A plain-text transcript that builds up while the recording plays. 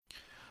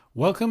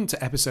Welcome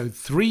to episode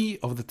 3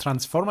 of the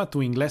Transforma tu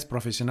Inglés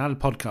Profesional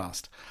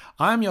podcast.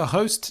 I'm your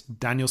host,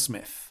 Daniel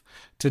Smith.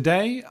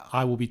 Today,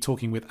 I will be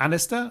talking with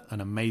Alistair,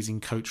 an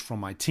amazing coach from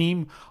my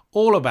team,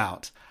 all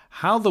about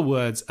how the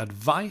words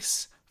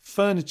advice,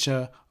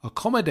 furniture,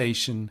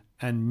 accommodation,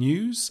 and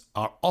news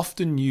are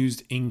often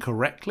used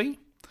incorrectly,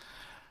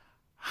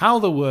 how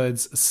the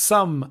words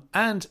some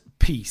and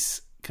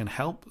peace can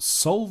help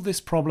solve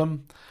this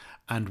problem,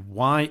 and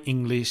why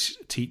English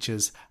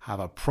teachers have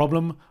a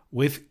problem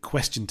with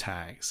question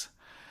tags.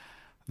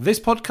 This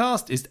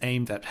podcast is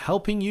aimed at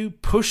helping you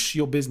push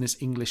your business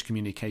English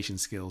communication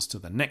skills to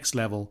the next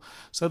level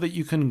so that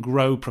you can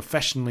grow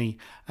professionally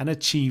and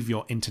achieve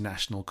your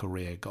international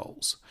career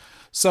goals.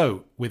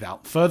 So,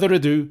 without further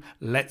ado,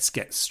 let's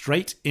get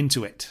straight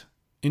into it.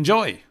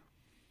 Enjoy!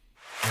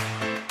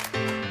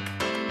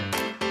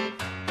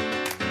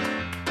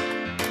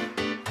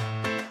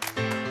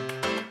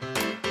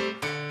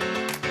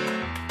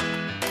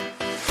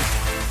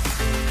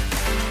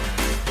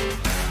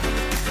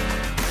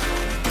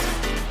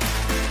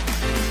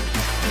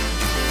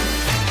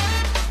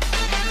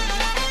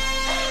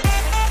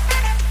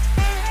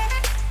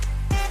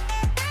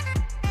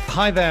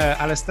 Hi there,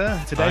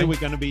 Alistair. Today we're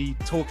going to be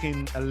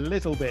talking a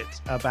little bit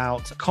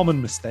about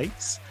common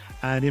mistakes,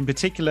 and in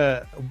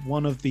particular,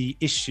 one of the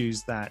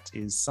issues that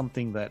is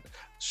something that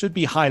should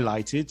be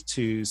highlighted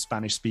to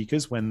Spanish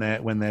speakers when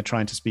they're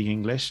trying to speak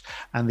English.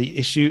 And the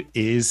issue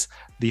is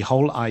the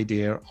whole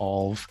idea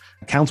of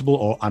countable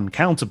or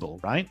uncountable,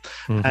 right?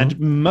 Mm-hmm. And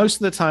most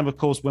of the time, of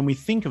course, when we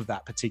think of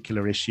that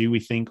particular issue, we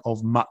think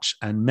of much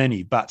and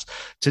many. But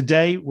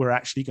today, we're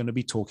actually going to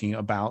be talking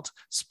about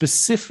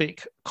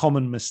specific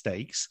common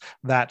mistakes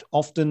that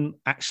often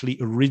actually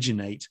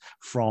originate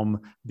from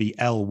the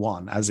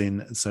L1, as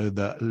in, so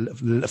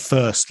the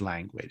first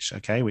language,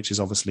 okay, which is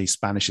obviously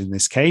Spanish in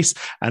this case,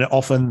 and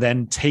often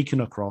then taken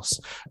across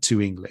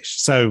to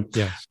English. So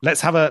let's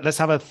have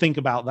a think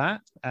about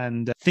that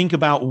and think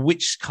about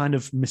which kind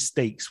of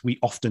mistakes we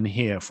often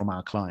hear from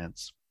our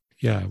clients.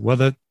 Yeah, well,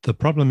 the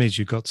problem is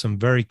you've got some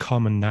very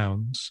common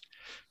nouns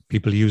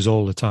people use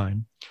all the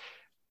time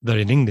that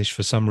in English,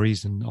 for some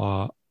reason,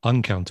 are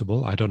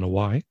uncountable. I don't know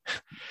why.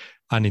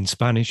 And in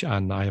Spanish,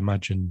 and I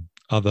imagine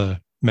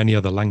many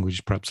other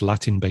languages, perhaps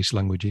Latin-based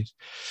languages,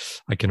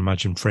 I can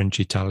imagine French,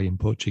 Italian,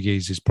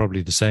 Portuguese is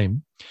probably the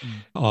same,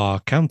 are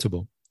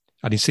countable.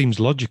 And it seems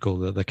logical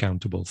that they're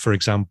countable. For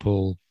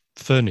example,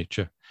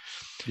 furniture.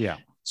 Yeah.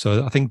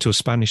 So I think to a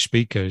Spanish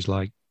speaker is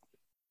like,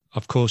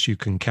 of course you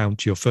can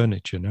count your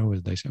furniture, no?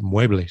 As they say,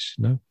 muebles,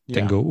 no?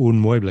 Yeah. Tengo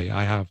un mueble.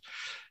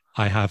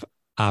 I have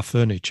a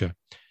furniture.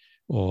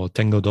 Or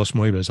tengo dos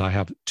muebles, I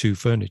have two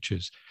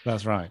furnitures.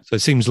 That's right. So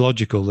it seems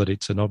logical that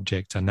it's an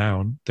object, a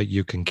noun that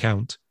you can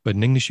count, but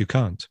in English you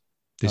can't.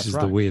 This is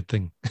the weird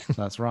thing.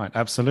 That's right.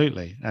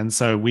 Absolutely. And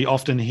so we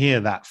often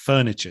hear that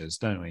furnitures,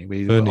 don't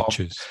we?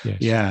 Furnitures, yes.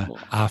 Yeah.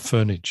 Our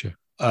furniture.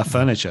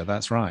 Furniture,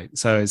 that's right.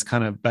 So it's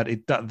kind of, but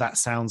that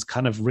sounds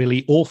kind of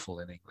really awful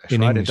in English,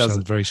 right? English, it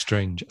sounds very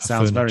strange.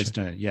 Sounds very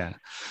strange, yeah.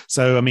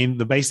 So, I mean,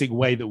 the basic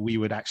way that we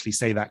would actually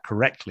say that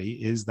correctly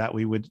is that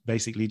we would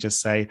basically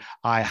just say,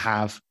 I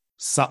have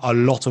a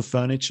lot of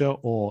furniture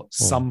or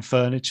some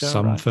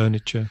furniture.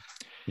 Furniture.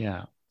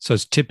 Yeah. So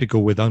it's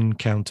typical with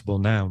uncountable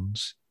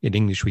nouns. In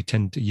English,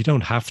 you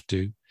don't have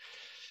to.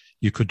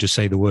 You could just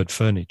say the word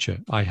furniture.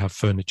 I have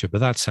furniture, but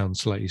that sounds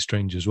slightly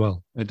strange as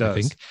well. It does.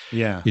 I think.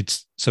 Yeah.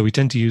 So we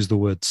tend to use the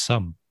word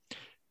some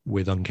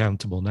with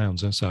uncountable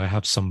nouns. So I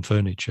have some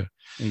furniture.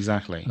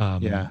 Exactly.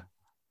 Yeah.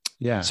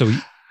 Yeah. So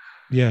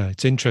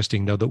it's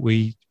interesting though that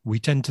we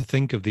tend to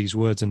think of these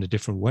words in a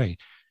different way.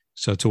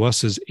 So to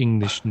us as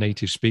English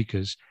native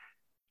speakers,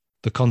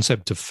 the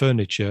concept of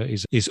furniture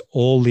is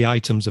all the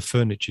items of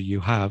furniture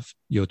you have,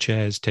 your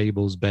chairs,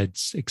 tables,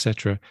 beds,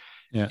 etc.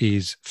 Yeah.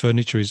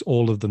 Furniture is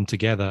all of them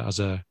together as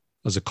a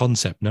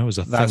concept, no? As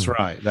a thing.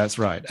 That's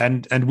right.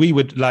 And we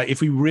would, like, if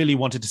we really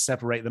wanted to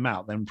separate them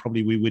out, then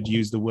probably we would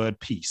use the word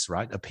piece,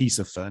 right? A piece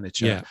of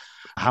furniture. Yeah.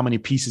 How many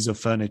pieces of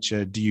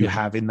furniture do you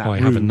have in that room? I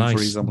have a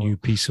nice new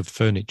piece of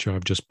furniture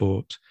I've just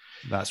bought.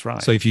 That's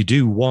right. So if you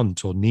do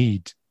want or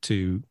need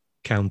to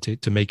count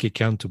it, to make it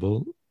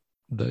countable,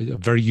 a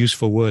very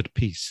useful word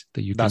piece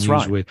that you can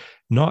use with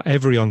not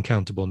every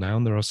uncountable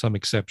noun. There are some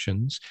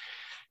exceptions,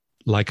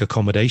 like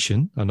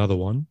accommodation, another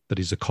one that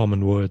is a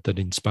common word that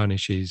in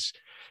Spanish is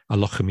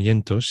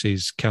alojamientos,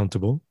 is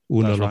countable,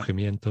 un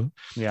alojamiento. Right.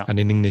 Yeah. And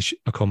in English,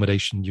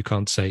 accommodation, you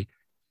can't say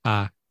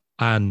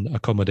an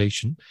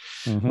accommodation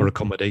or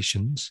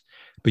accommodations,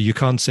 but you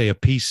can't say a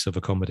piece of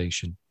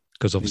accommodation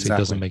because obviously it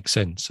doesn't make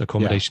sense.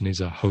 Accommodation is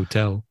a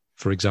hotel,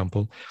 for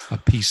example. A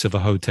piece of a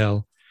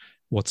hotel,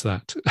 what's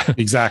that?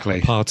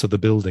 Exactly. Part of the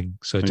building.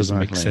 So it doesn't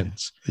make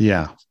sense.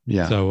 Yeah.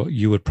 Yeah. So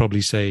you would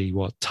probably say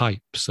what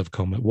types of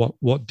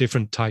what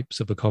different types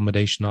of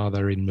accommodation are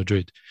there in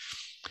Madrid?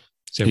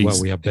 So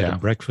we have bed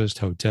and breakfast,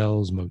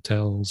 hotels,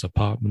 motels,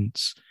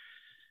 apartments.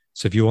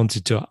 So if you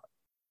wanted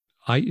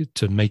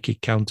to make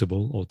it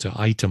countable or to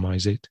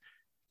itemize it,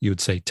 you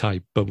would say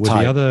type. But with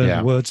the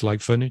other words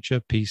like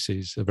furniture, piece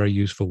is a very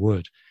useful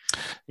word.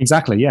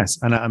 Exactly. Yes,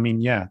 and I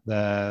mean, yeah,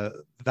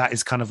 that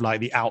is kind of like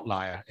the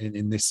outlier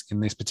in this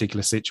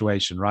particular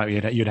situation,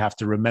 right? You'd have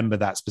to remember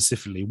that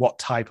specifically. What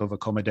type of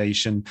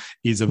accommodation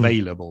is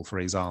available, for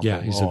example?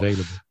 Yeah, is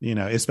available.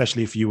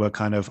 Especially if you were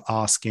kind of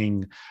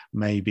asking,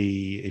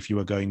 maybe if you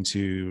were going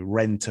to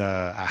rent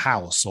a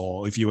house,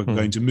 or if you were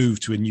going to move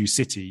to a new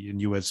city,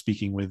 and you were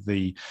speaking with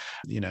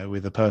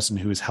with the person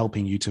who is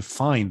helping you to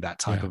find that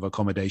type of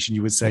accommodation,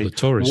 you would say, or the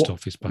tourist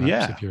office,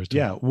 perhaps. If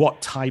you're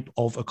what type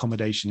of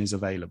accommodation is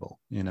available?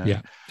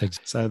 Yeah,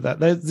 exactly. So that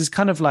there's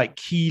kind of like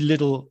key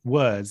little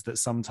words that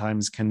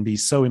sometimes can be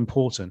so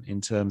important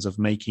in terms of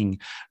making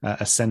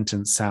a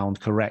sentence sound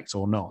correct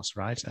or not,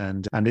 right?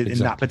 And in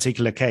that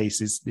particular case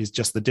is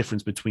just the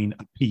difference between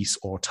a piece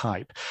or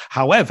type.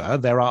 However,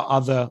 there are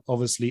other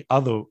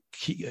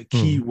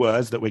key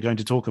words that we're going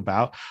to talk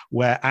about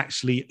where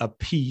actually a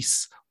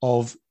piece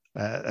of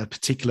a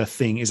particular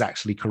thing is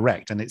actually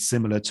correct, and it's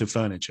similar to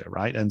furniture,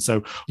 right? And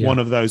so one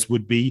of those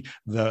would be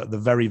the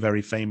very,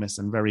 very famous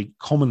and very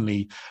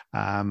commonly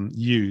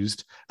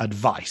used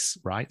advice,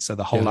 right? So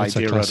the whole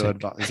idea of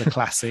advice is a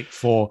classic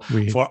for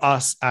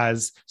us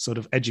as sort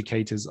of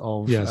educators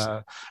of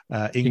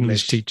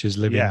English teachers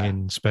living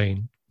in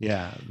Spain.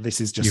 Yeah,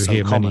 this is just you so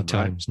hear common, many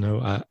times. Right?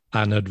 No,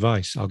 an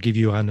advice. I'll give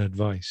you an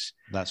advice.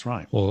 That's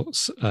right. Or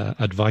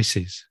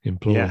advices in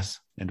plural. Yes,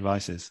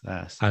 advices.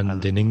 Yes.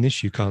 And in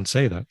English, you can't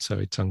say that. So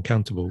it's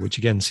uncountable, which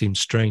again seems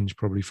strange,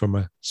 probably from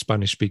a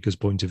Spanish speaker's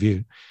point of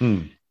view.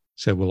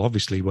 So, well,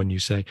 obviously, when you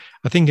say,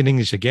 I think in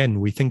English, again,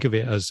 we think of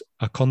it as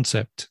a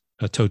concept,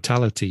 a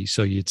totality.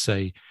 So you'd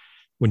say,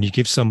 when you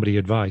give somebody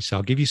advice,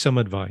 I'll give you some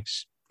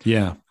advice.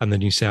 Yeah. And then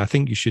you say, I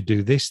think you should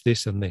do this,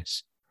 this, and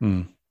this.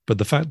 But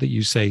the fact that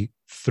you say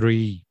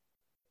 3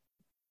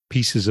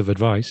 pieces of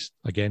advice,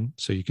 again,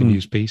 so you can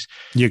use piece.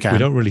 You can. We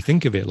don't really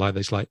think of it like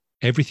this. Like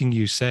everything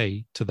you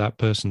say to that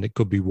person, it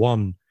could be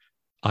one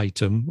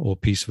item or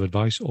piece of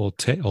advice or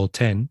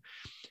 10.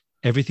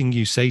 Everything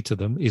you say to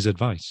them is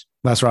advice.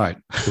 That's right.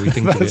 So we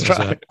think of it as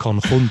a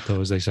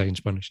conjunto, as they say in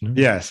Spanish. No?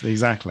 Yes,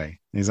 exactly.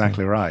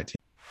 Exactly right.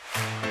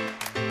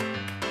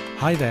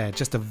 Hi there,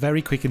 just a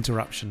very quick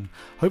interruption.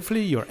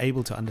 Hopefully you're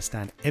able to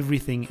understand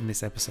everything in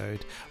this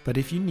episode, but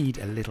if you need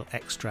a little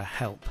extra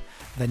help,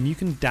 then you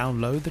can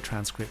download the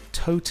transcript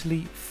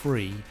totally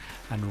free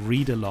and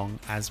read along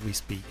as we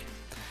speak.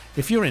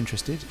 If you're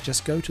interested,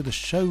 just go to the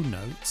show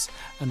notes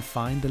and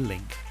find the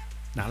link.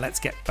 Now let's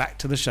get back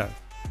to the show.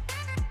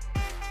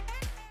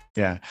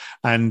 Yeah,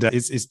 and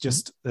it's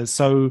just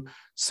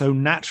so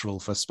natural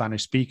for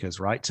Spanish speakers,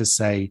 right, to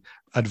say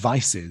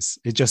advices.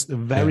 It's just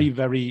very,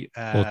 very...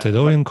 or te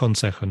doy un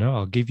consejo, no?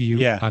 I'll give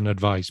you an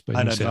advice,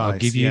 but you say, I'll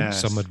give you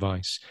some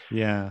advice.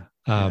 Yeah.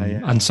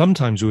 And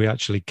sometimes we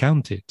actually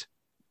count it,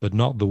 but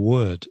not the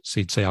word. So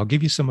you'd say, I'll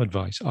give you some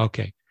advice.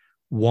 Okay,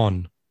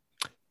 1,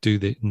 do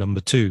the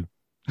number 2,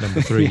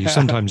 number 3. You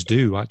sometimes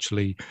do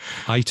actually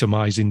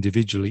itemize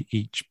individually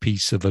each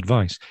piece of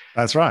advice.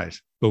 That's right.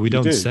 But we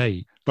don't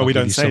say... But we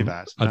don't say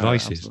that.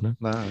 Advices, no?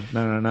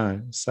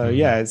 No. So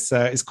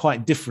it's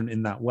quite different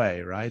in that way,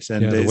 right?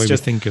 And the it's way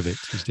just, we think of it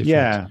is different.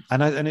 Yeah,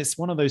 and it's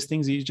one of those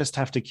things that you just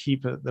have to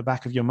keep at the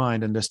back of your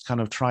mind and just kind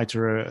of try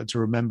to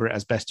remember it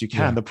as best you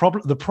can. Yeah.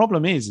 The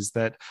problem is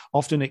that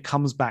often it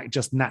comes back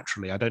just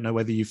naturally. I don't know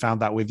whether you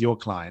found that with your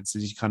clients.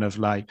 Is you kind of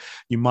like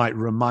you might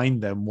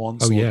remind them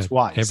once or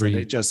twice, and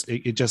it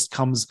just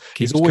comes.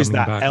 It's always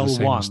that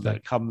L1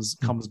 that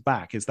comes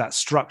back. It's that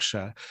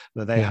structure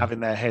that they have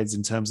in their heads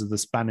in terms of the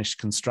Spanish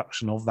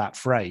construction of that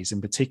phrase in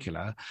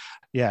particular.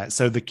 Yeah.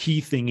 So the key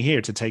thing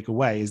here to take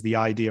away is the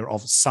idea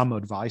of some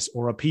advice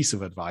or a piece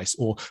of advice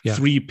or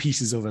 3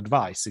 pieces of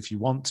advice if you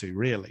want to,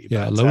 really.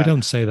 Yeah. Although we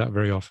don't say that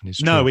very often.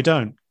 It's no, true. We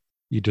don't.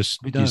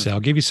 You say,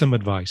 I'll give you some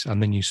advice,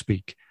 and then you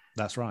speak.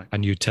 That's right.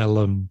 And you tell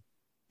them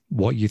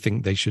what you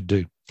think they should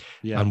do.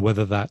 Yeah. And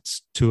whether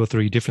that's 2 or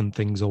 3 different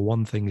things or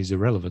one thing is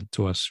irrelevant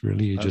to us,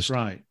 really. That's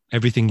right.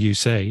 Everything you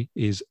say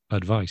is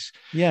advice.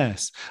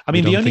 Yes. I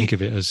mean, we don't think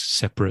of it as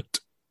separate.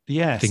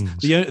 Yes. Things.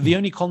 The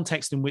only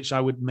context in which I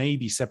would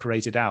maybe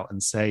separate it out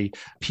and say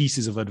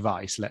pieces of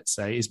advice, let's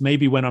say, is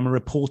maybe when I'm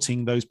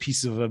reporting those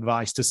pieces of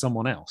advice to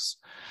someone else.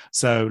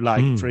 So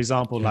like, for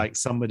example, like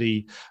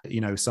somebody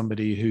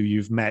who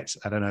you've met,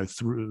 I don't know,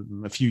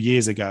 through a few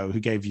years ago who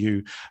gave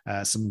you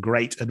some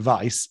great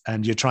advice,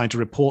 and you're trying to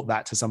report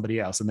that to somebody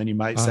else. And then you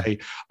might say,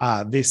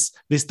 this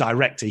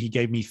director, he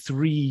gave me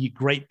 3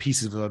 great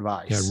pieces of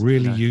advice. Yeah,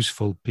 really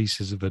useful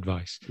pieces of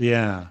advice.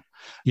 Yeah.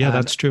 Yeah,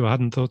 that's true. I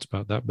hadn't thought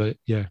about that, but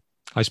yeah,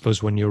 I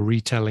suppose when you're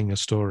retelling a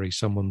story,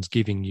 someone's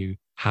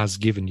has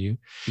given you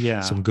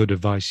some good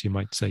advice. You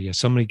might say, yeah,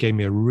 somebody gave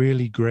me a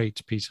really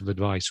great piece of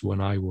advice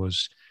when I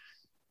was,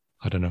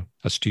 I don't know,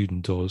 a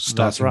student or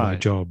starting my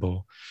job,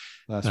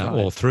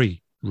 or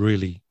 3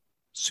 really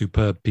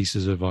superb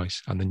pieces of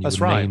advice, and then you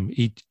would name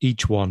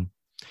each one.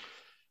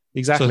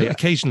 Exactly. So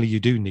occasionally you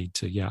do need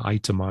to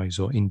itemize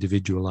or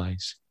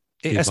individualize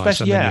the advice,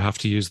 especially and then you have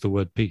to use the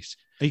word piece.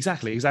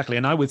 Exactly.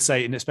 And I would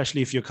say, and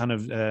especially if you're kind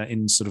of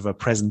in sort of a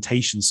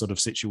presentation sort of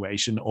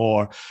situation,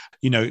 or,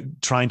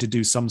 trying to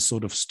do some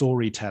sort of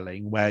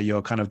storytelling where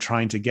you're kind of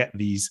trying to get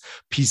these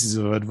pieces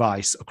of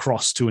advice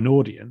across to an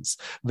audience,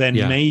 then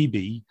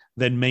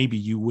maybe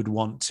you would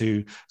want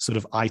to sort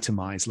of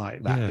itemize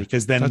like that,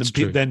 because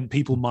then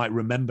people might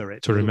remember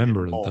it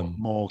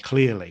more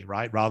clearly,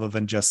 right? Rather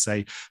than just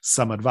say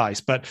some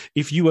advice. But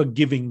if you are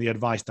giving the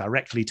advice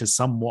directly to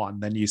someone,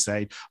 then you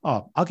say,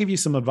 oh, I'll give you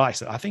some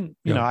advice. I think,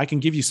 I can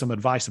give you some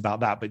advice about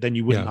that, but then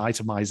you wouldn't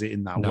itemize it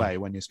in that way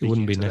when you're speaking. It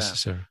wouldn't be to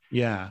necessary. them.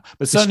 Yeah.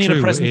 But certainly in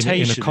a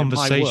presentation, in a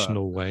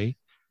conversational way,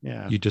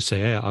 you just say,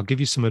 hey, I'll give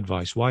you some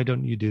advice. Why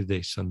don't you do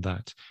this and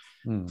that?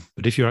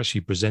 But if you're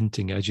actually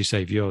presenting, as you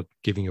say, if you're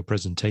giving a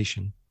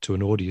presentation to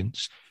an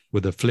audience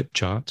with a flip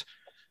chart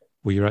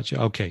where you're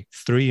actually, okay,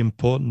 3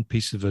 important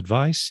pieces of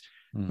advice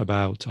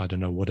about, I don't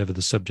know, whatever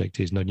the subject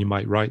is, and then you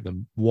might write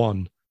them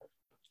 1,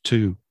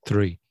 2,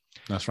 3.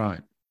 That's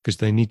right. Because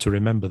they need to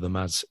remember them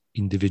as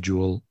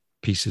individual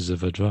pieces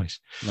of advice.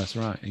 That's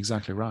right.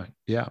 Exactly right.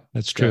 Yeah,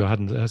 that's true.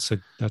 Yeah.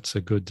 That's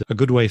a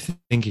good way of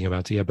thinking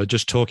about it. Yeah, but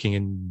just talking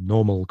in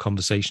normal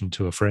conversation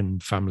to a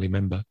friend, family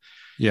member,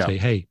 say,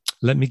 hey,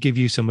 let me give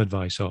you some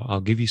advice, or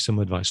I'll give you some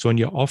advice. So when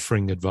you're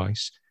offering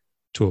advice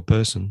to a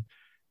person,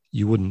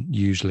 you wouldn't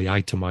usually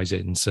itemize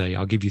it and say,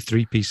 I'll give you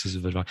 3 pieces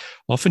of advice.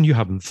 Often you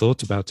haven't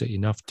thought about it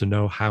enough to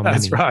know how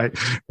many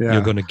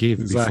you're going to give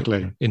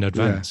in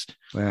advance.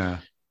 Yeah.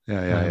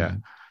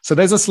 So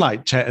there's a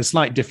slight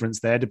difference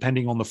there,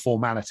 depending on the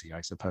formality,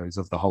 I suppose,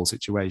 of the whole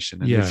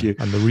situation. And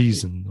and the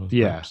reason.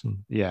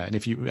 And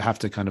if you have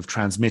to kind of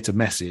transmit a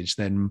message,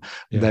 then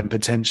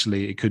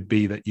potentially it could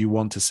be that you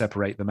want to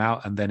separate them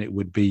out, and then it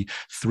would be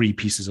 3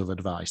 pieces of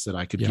advice that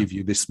I could give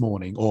you this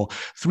morning, or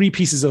 3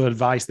 pieces of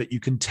advice that you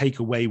can take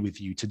away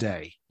with you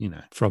today,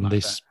 from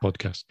this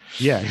podcast.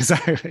 Yeah,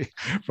 exactly.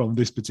 From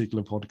this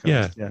particular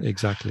podcast. Yeah,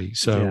 exactly.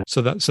 So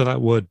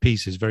that word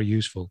piece is very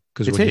useful,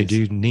 because when you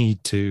do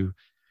need to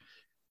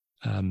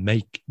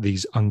make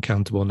these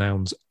uncountable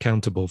nouns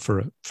countable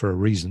for a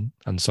reason,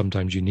 and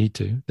sometimes you need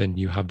to, then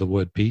you have the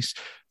word piece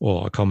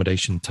or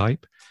accommodation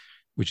type,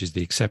 which is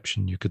the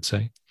exception, you could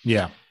say.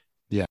 Yeah.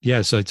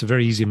 So it's a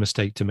very easy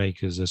mistake to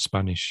make as a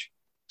Spanish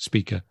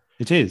speaker.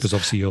 It is, because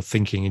obviously you're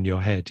thinking in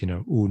your head,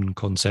 un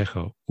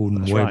consejo, un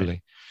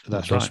mueble.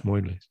 That's right.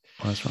 Muebles.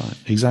 That's right.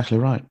 Exactly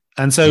right.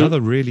 And so another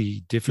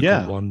really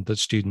difficult one that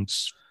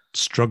students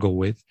struggle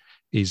with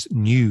is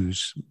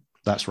news.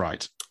 That's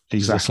right.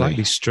 Exactly. It's a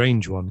slightly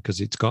strange one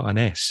because it's got an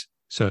S.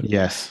 So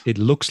it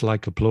looks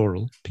like a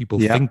plural. People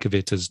think of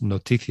it as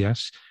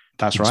noticias.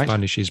 That's in right.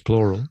 Spanish is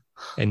plural,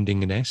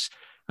 ending in S.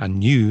 And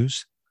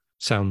news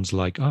sounds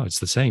like, it's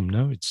the same.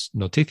 No, it's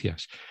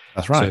noticias.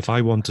 That's right. So if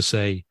I want to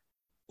say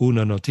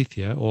una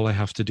noticia, all I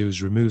have to do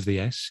is remove the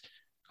S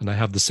and I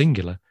have the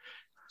singular.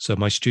 So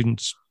my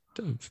students,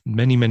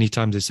 many, many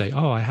times they say,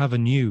 I have a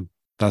new.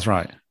 That's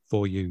right.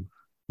 For you.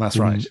 That's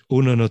right.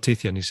 Una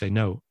noticia. And you say,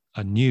 no,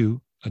 a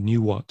new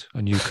what?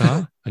 A new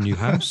car? A new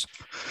house?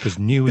 Because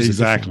new is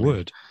a different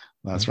word.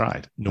 That's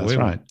right. Nuevo. That's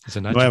right. It's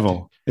an adjective.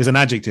 Nuevo is an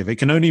adjective. It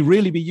can only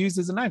really be used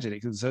as an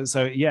adjective.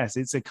 So yes,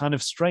 it's a kind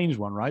of strange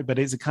one, right? But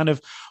it's a kind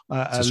of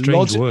a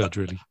strange word,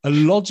 really. A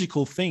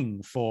logical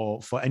thing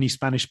for any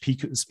Spanish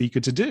speaker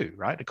to do,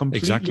 right? A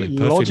completely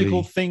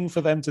logical thing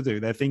for them to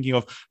do. They're thinking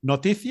of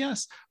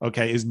noticias,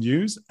 is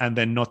news, and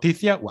then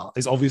noticia,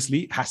 is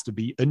obviously has to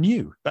be a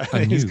new.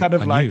 It's kind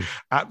of like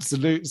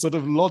absolute sort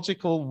of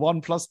logical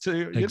 1 +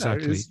 2.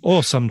 Exactly.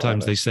 Or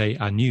sometimes they say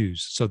a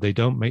news, so they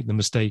don't make the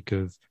mistake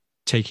of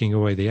taking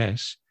away the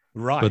S,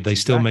 right? But they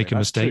still make a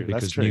mistake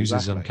because news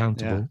is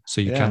uncountable. So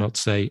you cannot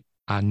say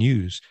a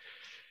news.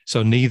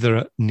 So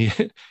neither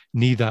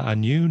a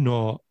new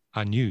nor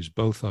a news,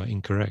 both are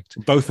incorrect.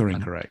 Both are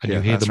incorrect. And you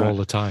hear them all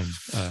the time,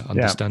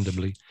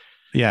 understandably,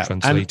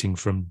 translating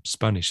from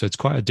Spanish. So it's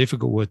quite a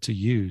difficult word to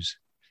use.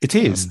 It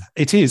is.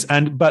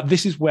 But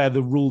this is where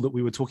the rule that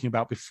we were talking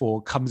about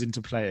before comes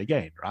into play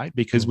again, right?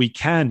 Because we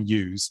can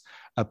use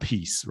a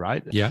piece,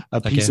 right? Yeah. A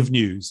piece of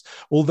news.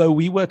 Although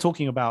we were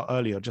talking about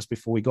earlier, just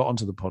before we got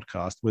onto the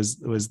podcast,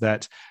 was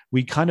that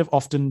we kind of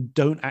often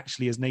don't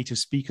actually, as native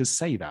speakers,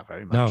 say that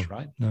very much,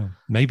 right? No.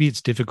 Maybe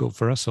it's difficult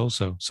for us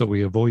also, so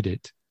we avoid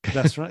it.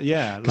 That's right.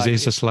 Yeah. Because it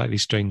is a slightly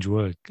strange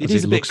word.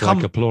 It looks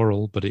like a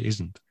plural, but it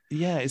isn't.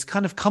 Yeah, it's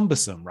kind of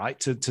cumbersome, right?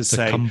 To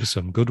say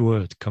cumbersome. Good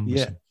word,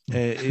 cumbersome. Yeah.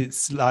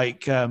 It's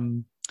like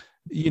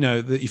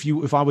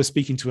if I was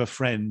speaking to a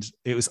friend,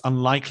 it was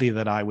unlikely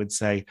that I would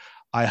say,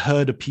 I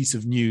heard a piece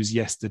of news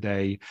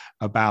yesterday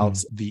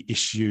about the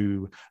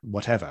issue,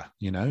 whatever,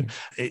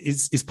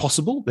 It's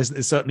possible.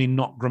 It's certainly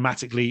not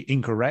grammatically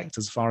incorrect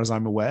as far as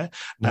I'm aware.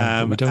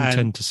 No, we don't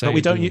tend to say but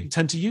we don't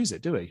tend to use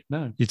it, do we?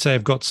 No. You'd say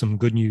I've got some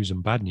good news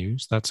and bad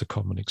news. That's a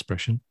common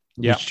expression.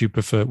 Yeah. Which do you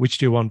prefer? Which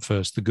do you want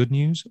first, the good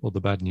news or the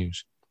bad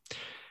news?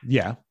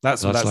 Yeah,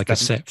 that's like a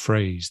set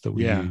phrase that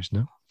we use,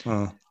 no?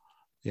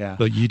 Yeah.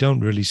 But you don't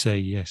really say,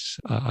 yes,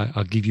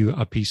 I'll give you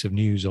a piece of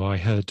news, or I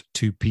heard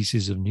 2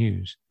 pieces of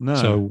news. No.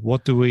 So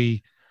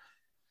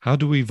how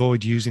do we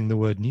avoid using the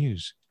word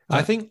news?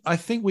 I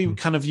think we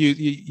kind of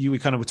you were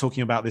kind of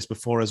talking about this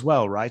before as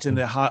well, right? And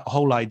the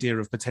whole idea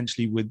of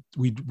potentially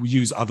we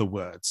use other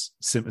words,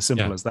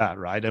 simple as that,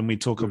 right? And we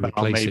talk about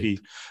maybe,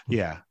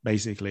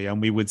 basically,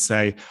 and we would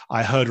say,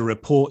 I heard a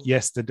report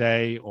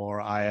yesterday,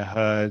 or I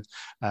heard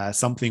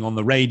something on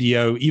the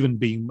radio, even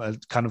being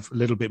kind of a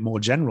little bit more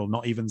general,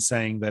 not even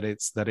saying that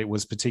it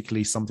was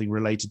particularly something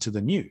related to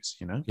the news,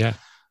 Yeah.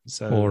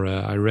 So, or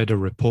I read a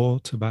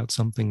report about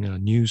something, a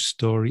news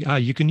story.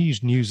 You can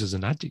use news as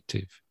an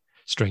adjective,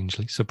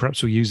 strangely. So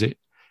perhaps we use it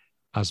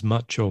as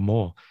much or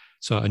more.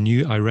 So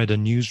I read a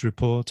news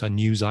report, a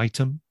news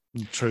item.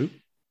 True.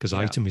 Because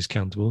item is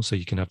countable. So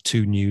you can have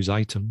 2 news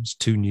items,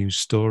 2 news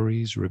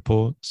stories,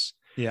 reports.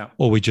 Yeah.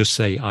 Or we just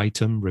say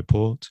item,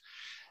 report,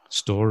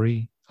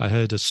 story. I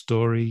read a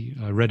story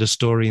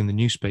in the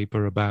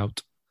newspaper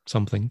about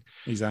something.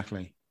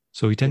 Exactly.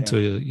 So we tend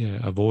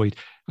to avoid,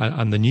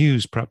 and the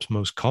news perhaps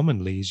most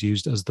commonly is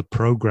used as the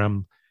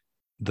program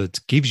that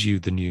gives you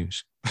the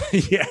news.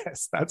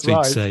 Yes, that's so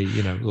right. So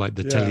you'd say, like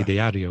the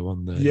telediario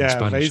on the in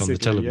Spanish on the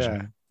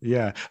television.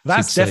 Yeah.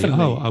 That's so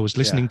definitely. I was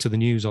listening to the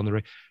news on the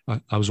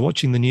radio. I was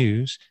watching the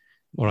news,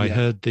 or I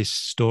heard this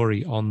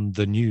story on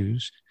the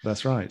news.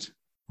 That's right.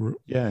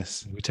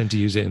 Yes. We tend to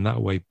use it in that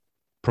way,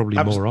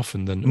 probably more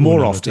often than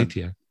more often.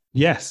 Noticia.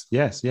 Yes.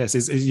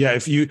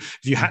 If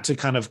you had to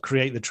kind of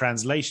create the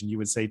translation, you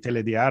would say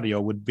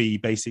telediario would be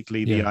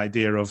basically the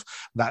idea of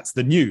that's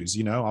the news.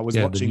 I was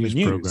watching the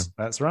news program.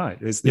 That's right.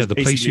 It's the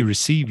place you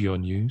receive your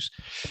news.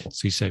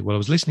 So you say, well, I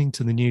was listening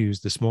to the news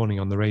this morning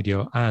on the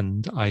radio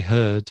and I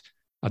heard,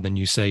 and then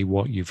you say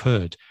what you've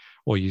heard,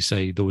 or you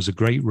say there was a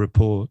great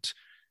report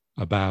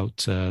about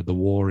the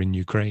war in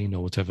Ukraine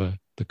or whatever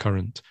the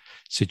current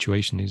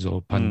situation is,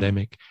 or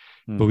pandemic.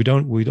 But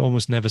we'd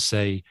almost never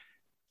say,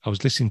 I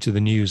was listening to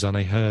the news and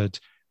I heard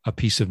a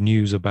piece of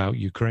news about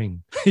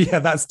Ukraine.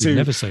 That's too. You'd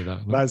never say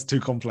that. No? That's too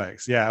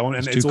complex. Yeah, and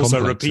it's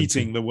also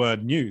repeating the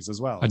word news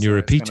as well. And you're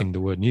repeating the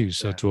word news.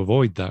 So to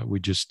avoid that, we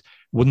just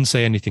wouldn't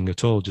say anything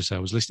at all. Just say, I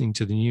was listening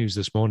to the news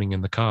this morning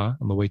in the car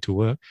on the way to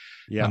work,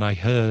 and I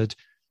heard,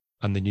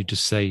 and then you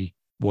just say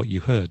what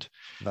you heard.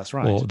 That's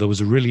right. Or there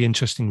was a really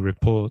interesting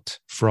report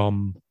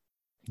from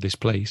this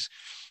place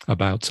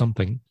about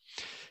something,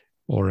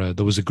 or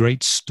there was a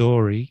great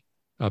story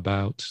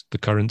about the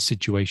current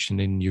situation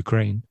in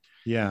Ukraine.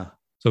 Yeah.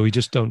 So we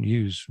just don't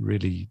use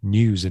really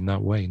news in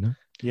that way, no?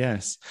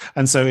 Yes.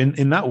 And so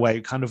in that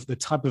way, kind of the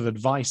type of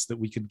advice that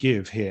we could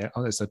give here,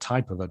 it's a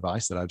type of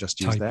advice that I've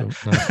just used there,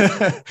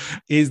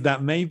 is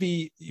that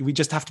maybe we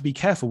just have to be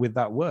careful with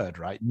that word,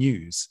 right?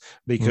 News,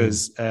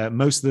 because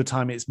most of the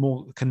time it's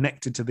more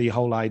connected to the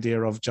whole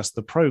idea of just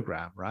the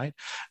program, right?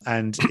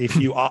 And if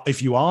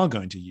you are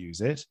going to use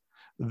it,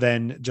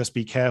 then just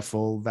be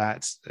careful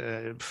that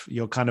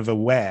you're kind of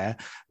aware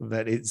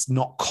that it's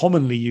not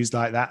commonly used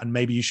like that, and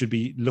maybe you should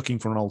be looking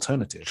for an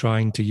alternative.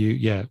 Trying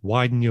to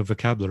widen your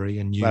vocabulary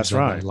and use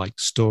like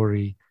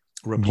story,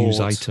 report, news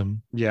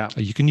item. Yeah,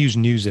 you can use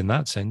news in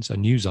that sense, a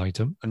news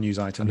item, and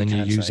then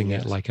you're using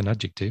it like an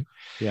adjective.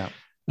 Yeah,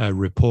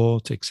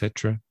 report,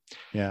 etc.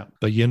 Yeah,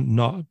 but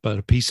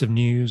a piece of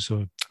news,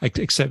 or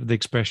except the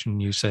expression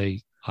you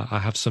say, I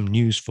have some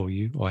news for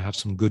you, or I have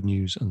some good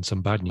news and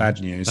some bad news. Bad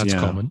news, that's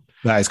common.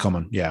 That is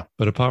common, yeah.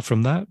 But apart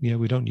from that,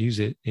 we don't use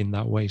it in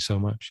that way so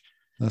much.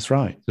 That's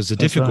right. There's a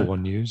difficult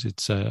one, news.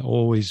 It's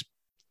always,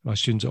 my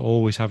students are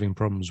always having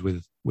problems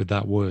with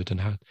that word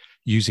and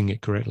using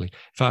it correctly.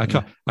 In fact,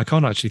 I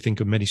can't actually think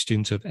of many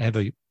students who have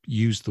ever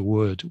used the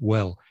word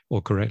well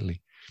or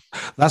correctly.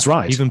 That's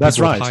right. Even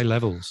people at high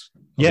levels.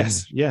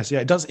 Yes.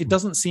 It does. It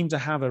doesn't seem to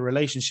have a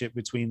relationship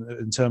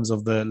in terms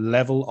of the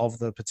level of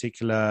the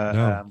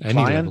particular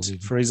client.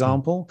 For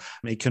example,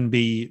 it can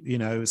be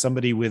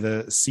somebody with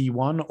a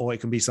C1, or it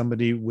can be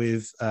somebody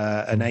with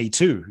an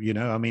A2.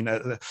 I mean,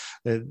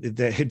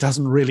 it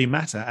doesn't really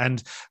matter.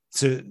 And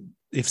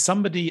if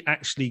somebody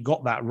actually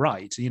got that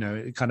right,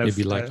 it kind of, you'd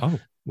be like, oh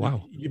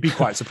wow, you'd be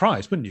quite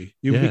surprised, wouldn't you?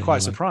 You'd be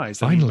quite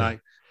surprised. Finally,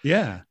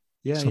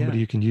 somebody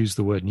who can use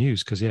the word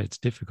news, because it's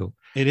difficult.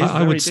 It is.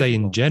 I would say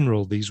in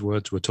general, these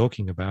words we're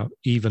talking about,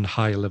 even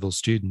higher level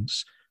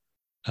students,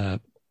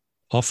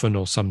 often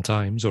or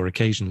sometimes or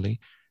occasionally,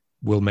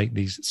 will make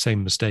these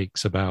same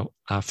mistakes about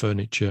our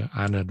furniture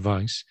and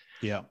advice.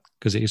 Yeah,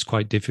 because it is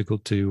quite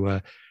difficult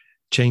to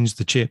change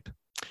the chip,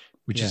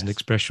 which is an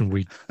expression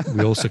we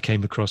also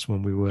came across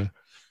when we were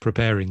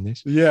preparing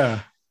this. Yeah,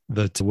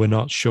 that we're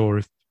not sure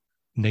if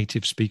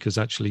native speakers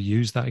actually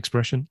use that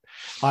expression.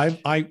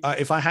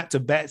 If I had to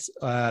bet,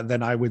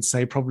 then I would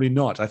say probably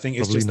not. I think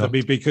it's probably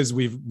just because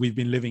we've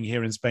been living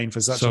here in Spain for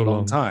such a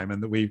long time,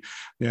 and that we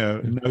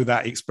know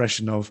that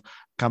expression of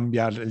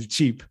cambiar el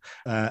chip,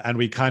 and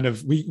we kind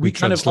of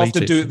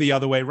often do it the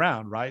other way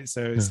around, right?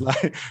 So it's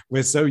like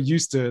we're so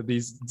used to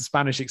these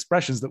Spanish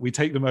expressions that we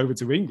take them over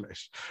to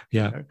English.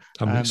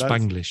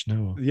 Spanglish,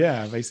 no?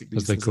 Yeah, basically,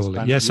 as they call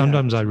it. Yeah,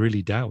 sometimes I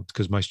really doubt,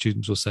 because my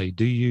students will say,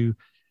 "Do you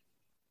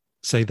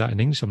say that in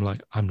English?" I'm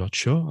like, I'm not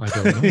sure. I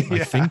don't know.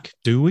 I think,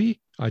 do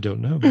we? I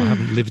don't know. I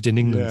haven't lived in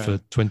England for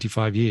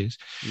 25 years.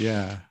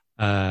 Yeah.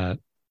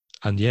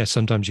 And yeah,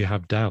 sometimes you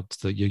have doubts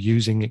that you're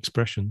using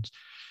expressions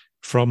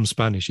from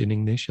Spanish in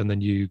English, and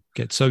then you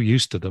get so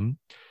used to them,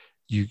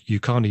 you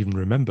can't even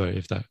remember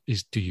if that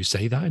is, do you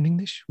say that in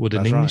English? Would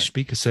an English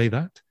speaker say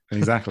that?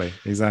 Exactly.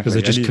 Because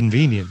they're just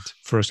convenient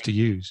for us to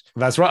use.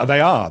 That's right.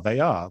 They are.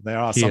 There are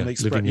here, some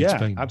expressions. Yeah,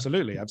 Spain.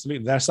 Absolutely.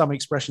 There are some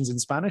expressions in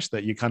Spanish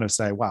that you kind of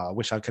say, wow, I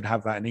wish I could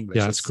have that in English.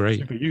 Yeah, that's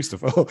great. Super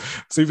useful.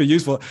 Super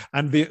useful.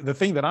 And the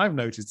thing that I've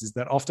noticed is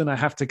that often I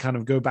have to kind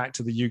of go back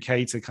to the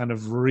UK to kind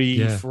of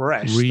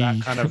refresh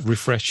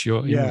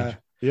your English.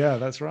 Yeah,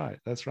 that's right.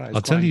 It's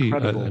I'll tell you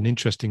an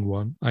interesting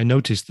one. I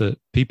noticed that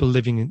people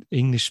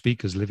English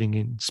speakers living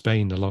in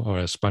Spain, or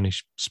a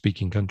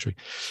Spanish-speaking country,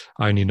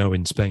 I only know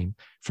in Spain,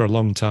 for a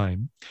long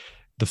time,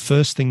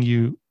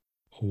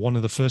 one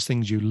of the first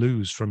things you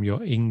lose from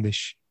your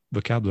English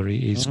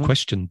vocabulary is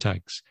question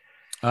tags.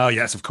 Oh,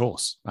 yes, of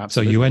course.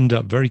 Absolutely. So you end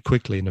up very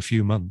quickly in a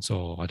few months,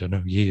 or I don't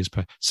know, years,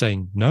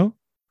 saying no.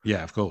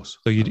 Yeah, of course.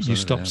 So you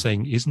stop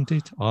saying, isn't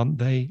it? Aren't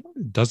they?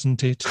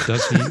 Doesn't it?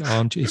 Does he?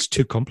 Aren't you? It's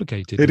too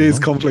complicated. It is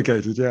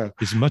complicated, yeah.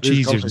 It's much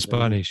easier in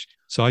Spanish.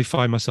 So I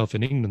find myself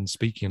in England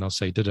speaking, and I'll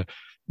say,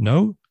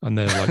 no? And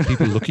they're like,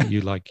 people look at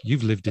you like,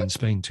 you've lived in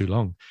Spain too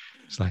long.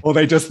 It's like, or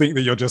they just think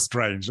that you're just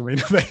strange. I mean,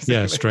 basically.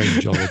 Yeah,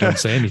 strange, or they don't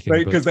say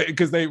anything.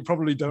 Because they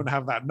probably don't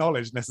have that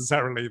knowledge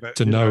necessarily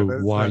to know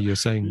why you're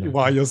saying that.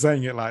 Why you're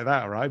saying it like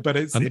that, right? But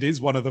it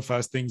is one of the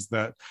first things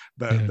that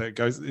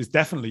goes. It's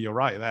definitely, you're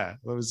right there.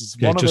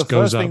 It just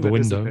goes out the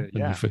window.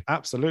 Yeah,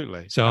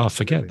 absolutely. So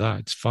forget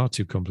that. It's far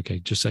too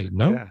complicated. Just say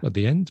no at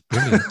the end.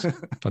 Brilliant,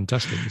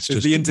 fantastic. It's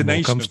just the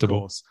intonation, more comfortable.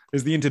 Of course.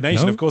 Is the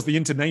intonation? No? Of course, the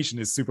intonation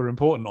is super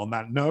important on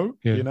that. No,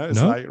 it's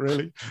like,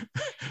 really,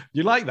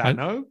 you like that?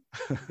 No.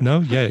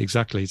 No, yeah,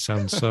 exactly. It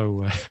sounds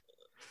so.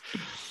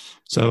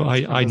 So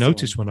I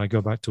noticed when I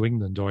go back to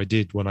England, or I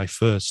did when I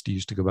first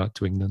used to go back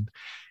to England,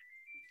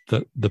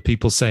 that the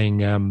people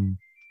saying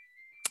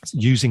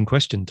using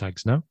question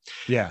tags. No,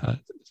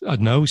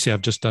 no. See,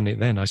 I've just done it.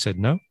 Then I said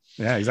no.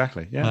 Yeah,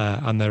 exactly.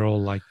 Yeah, and they're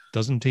all like,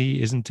 "Doesn't he?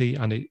 Isn't he?"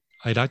 And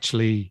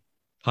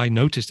I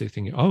noticed it,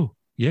 thinking, "Oh,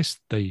 yes,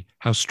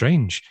 how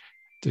strange."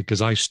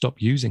 Because I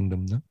stopped using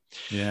them. No?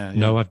 Yeah.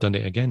 No, I've done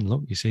it again.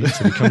 Look, you see,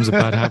 it becomes a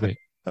bad habit.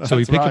 So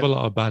we pick up a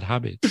lot of bad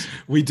habits.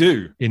 We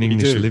do in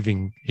English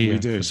living here. We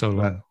do for so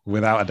long.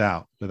 Without a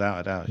doubt.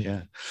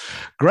 Yeah.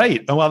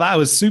 Great. Well, that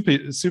was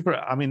super.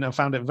 I mean, I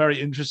found it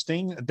very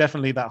interesting.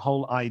 Definitely that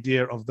whole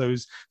idea of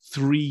those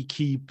three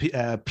key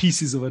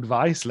pieces of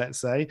advice, let's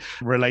say,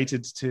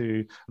 related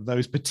to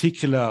those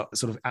particular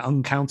sort of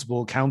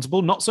uncountable,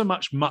 countable, not so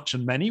much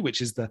and many,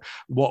 which is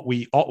what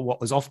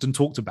was often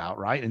talked about,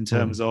 right, in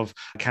terms of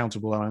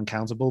countable and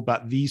uncountable,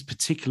 but these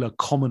particular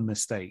common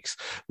mistakes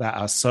that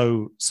are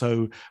so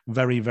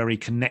very, very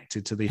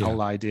connected to the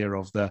whole idea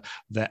of the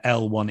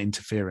L1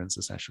 interference,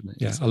 essentially.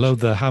 Yeah, although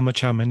the how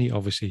much, how many,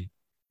 obviously,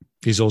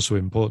 is also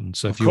important.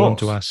 So if you want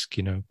to ask,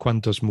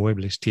 ¿cuántos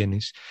muebles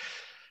tienes?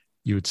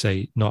 You would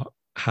say not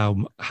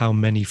how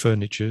many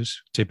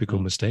furnitures, typical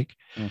mistake.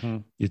 Mm-hmm.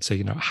 You'd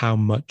say, how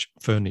much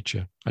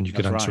furniture? And you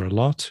could answer a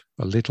lot,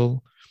 a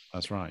little.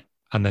 That's right.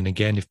 And then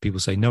again, if people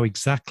say, no,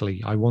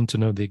 exactly, I want to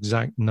know the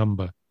exact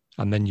number.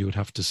 And then you would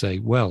have to say,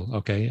 well,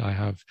 okay, I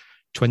have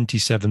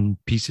 27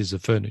 pieces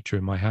of furniture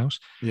in my house.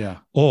 Yeah.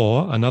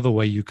 Or another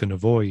way you can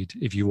avoid,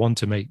 if you want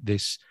to make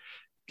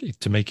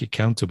it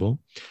countable,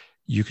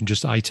 you can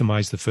just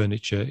itemize the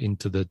furniture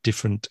into the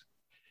different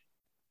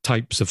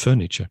types of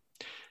furniture,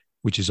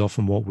 which is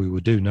often what we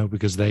would do,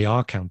 because they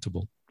are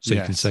countable. So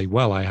you can say,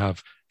 well, I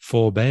have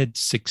 4 beds,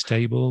 6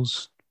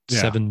 tables,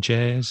 7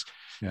 chairs,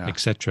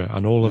 etc.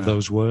 And all of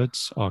those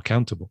words are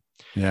countable.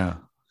 Yeah.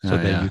 So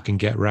then you can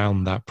get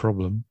around that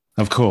problem.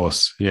 Of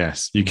course,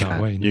 yes, you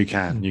can. You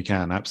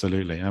can.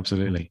 Absolutely.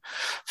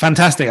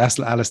 Fantastic,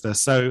 Alistair.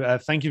 So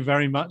thank you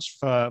very much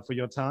for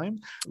your time.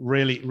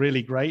 Really,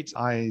 really great.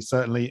 I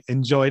certainly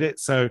enjoyed it.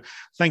 So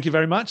thank you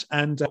very much.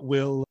 And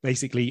we'll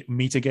basically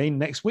meet again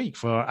next week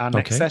for our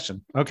next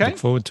session. Okay. Look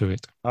forward to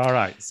it. All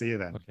right. See you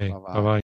then. Okay. Bye-bye.